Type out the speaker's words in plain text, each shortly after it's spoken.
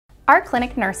Our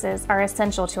clinic nurses are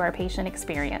essential to our patient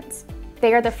experience.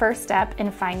 They are the first step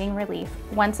in finding relief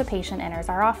once a patient enters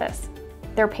our office.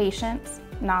 Their patience,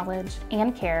 knowledge,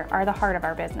 and care are the heart of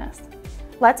our business.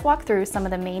 Let's walk through some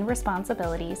of the main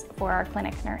responsibilities for our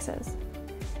clinic nurses.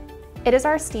 It is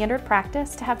our standard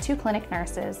practice to have 2 clinic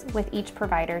nurses with each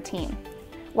provider team.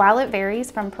 While it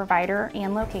varies from provider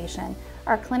and location,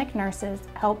 our clinic nurses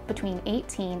help between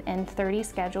 18 and 30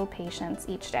 scheduled patients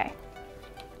each day.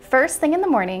 First thing in the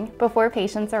morning, before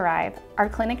patients arrive, our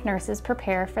clinic nurses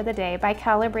prepare for the day by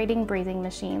calibrating breathing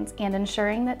machines and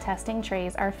ensuring that testing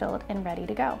trays are filled and ready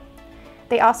to go.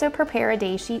 They also prepare a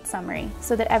day sheet summary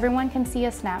so that everyone can see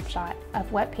a snapshot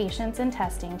of what patients and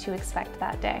testing to expect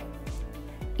that day.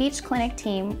 Each clinic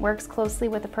team works closely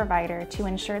with the provider to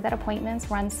ensure that appointments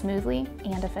run smoothly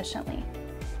and efficiently.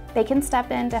 They can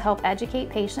step in to help educate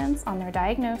patients on their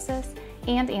diagnosis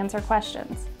and answer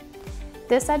questions.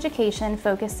 This education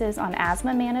focuses on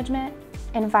asthma management,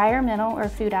 environmental or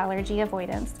food allergy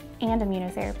avoidance, and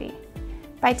immunotherapy.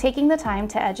 By taking the time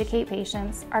to educate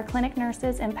patients, our clinic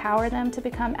nurses empower them to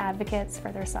become advocates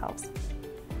for themselves.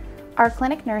 Our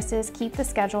clinic nurses keep the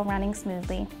schedule running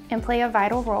smoothly and play a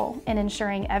vital role in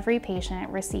ensuring every patient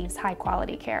receives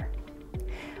high-quality care.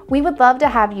 We would love to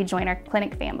have you join our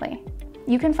clinic family.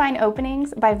 You can find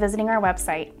openings by visiting our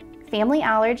website,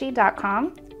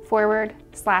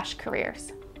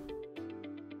 familyallergy.com/careers.